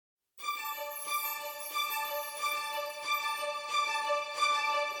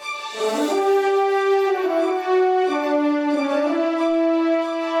Hello,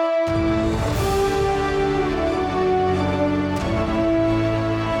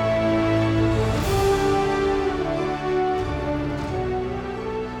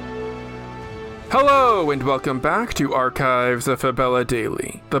 and welcome back to Archives of Fabella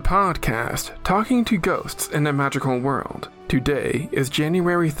Daily, the podcast talking to ghosts in a magical world. Today is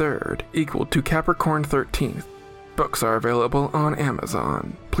January 3rd, equal to Capricorn 13th. Books are available on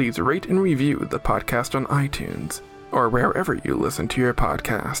Amazon. Please rate and review the podcast on iTunes, or wherever you listen to your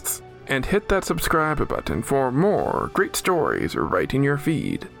podcasts. And hit that subscribe button for more great stories right in your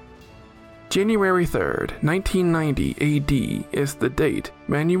feed. January 3rd, 1990 AD is the date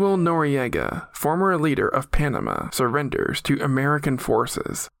Manuel Noriega, former leader of Panama, surrenders to American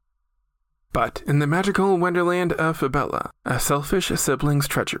forces. But in the magical wonderland of Fabella, a selfish sibling's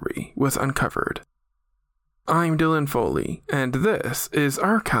treachery was uncovered. I'm Dylan Foley, and this is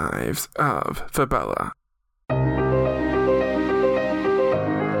Archives of Fabella.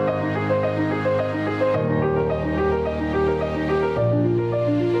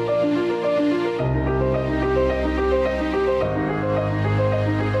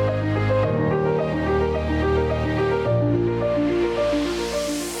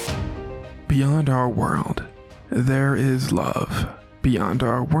 Beyond our world, there is love. Beyond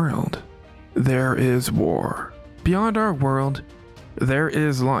our world, there is war. Beyond our world, there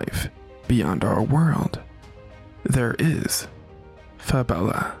is life. Beyond our world, there is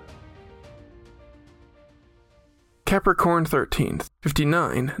Fabella. Capricorn 13th,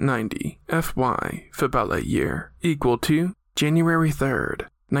 5990 FY Fabella year, equal to January 3rd,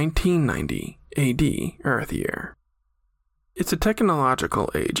 1990 AD Earth year. It's a technological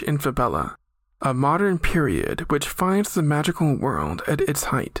age in Fabella, a modern period which finds the magical world at its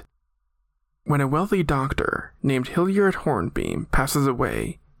height. When a wealthy doctor named Hilliard Hornbeam passes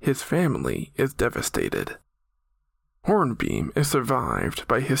away, his family is devastated. Hornbeam is survived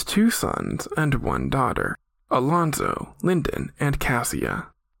by his 2 sons and 1 daughter, Alonzo, Lyndon, and Cassia.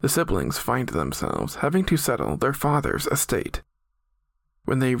 The siblings find themselves having to settle their father's estate.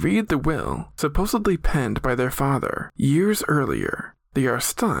 When they read the will, supposedly penned by their father years earlier, they are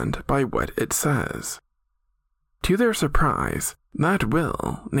stunned by what it says. To their surprise, that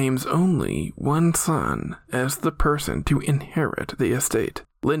will names only 1 son as the person to inherit the estate,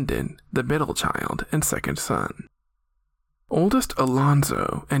 Lyndon, the middle child and 2nd son. Oldest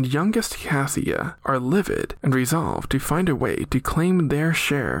Alonzo and youngest Cassia are livid and resolve to find a way to claim their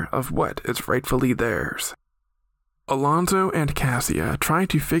share of what is rightfully theirs. Alonzo and Cassia try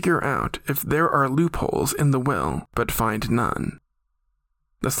to figure out if there are loopholes in the will, but find none.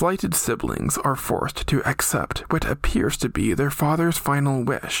 The slighted siblings are forced to accept what appears to be their father's final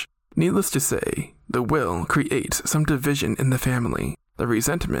wish. Needless to say, the will creates some division in the family. The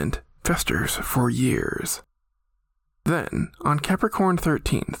resentment festers for years. Then, on Capricorn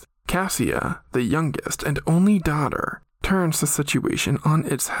 13th, Cassia, the youngest and only daughter, turns the situation on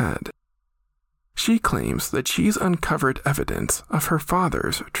its head. She claims that she's uncovered evidence of her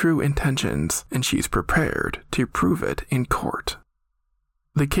father's true intentions, and she's prepared to prove it in court.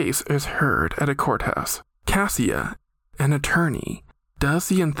 The case is heard at a courthouse. Cassia, an attorney, does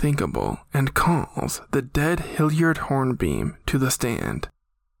the unthinkable and calls the dead Hilliard Hornbeam to the stand.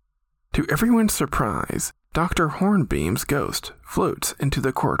 To everyone's surprise, Dr. Hornbeam's ghost floats into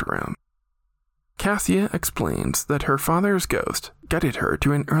the courtroom. Cassia explains that her father's ghost guided her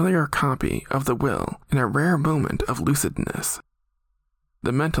to an earlier copy of the will in a rare moment of lucidness.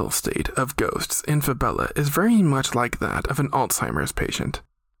 The mental state of ghosts in Fabella is very much like that of an Alzheimer's patient.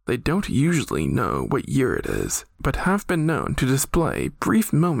 They don't usually know what year it is, but have been known to display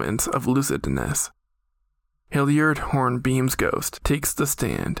brief moments of lucidness. Hilliard Hornbeam's ghost takes the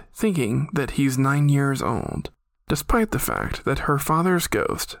stand, thinking that he's 9 years old. Despite the fact that her father's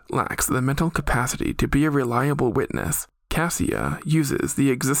ghost lacks the mental capacity to be a reliable witness, Cassia uses the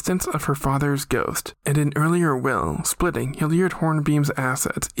existence of her father's ghost and an earlier will splitting Hilliard Hornbeam's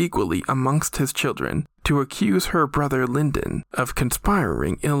assets equally amongst his children to accuse her brother Lyndon of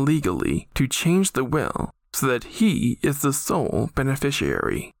conspiring illegally to change the will so that he is the sole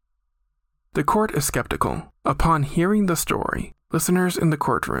beneficiary. The court is skeptical. Upon hearing the story, listeners in the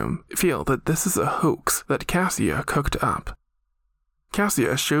courtroom feel that this is a hoax that Cassia cooked up.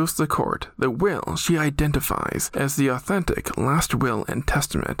 Cassia shows the court the will she identifies as the authentic last will and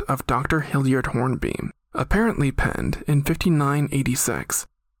testament of Dr. Hilliard Hornbeam, apparently penned in 5986.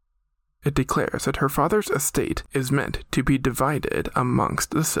 It declares that her father's estate is meant to be divided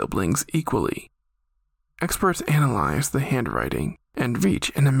amongst the siblings equally. Experts analyze the handwriting and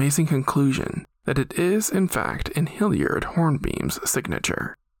reach an amazing conclusion that it is, in fact, in Hilliard Hornbeam's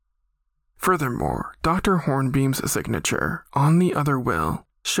signature. Furthermore, Dr. Hornbeam's signature on the other will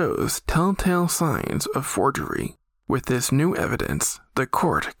shows telltale signs of forgery. With this new evidence, the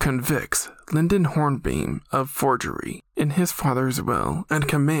court convicts Lyndon Hornbeam of forgery in his father's will and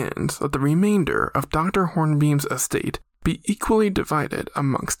commands that the remainder of Dr. Hornbeam's estate be equally divided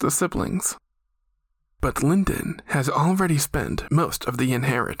amongst the siblings. But Lyndon has already spent most of the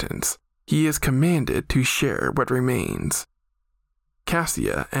inheritance. He is commanded to share what remains.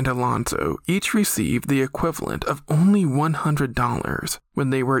 Cassia and Alonzo each received the equivalent of only $100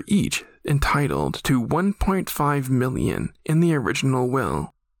 when they were each entitled to $1.5 million in the original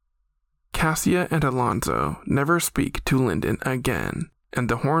will. Cassia and Alonzo never speak to Lyndon again, and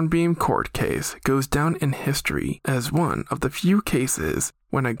the Hornbeam court case goes down in history as one of the few cases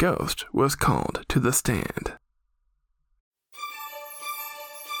when a ghost was called to the stand.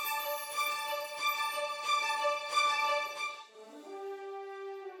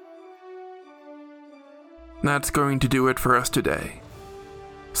 That's going to do it for us today.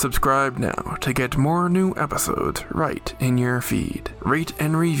 Subscribe now to get more new episodes right in your feed. Rate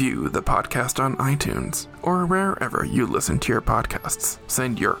and review the podcast on iTunes or wherever you listen to your podcasts.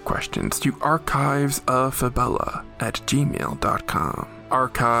 Send your questions to archivesoffabella@gmail.com.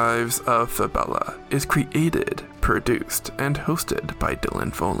 Archives of Fabella is created, produced, and hosted by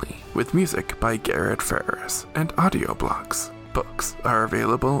Dylan Foley, with music by Garrett Ferris and audio blocks. Books are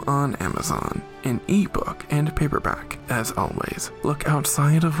available on Amazon in ebook and paperback. As always, look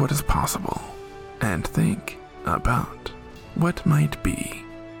outside of what is possible and think about what might be.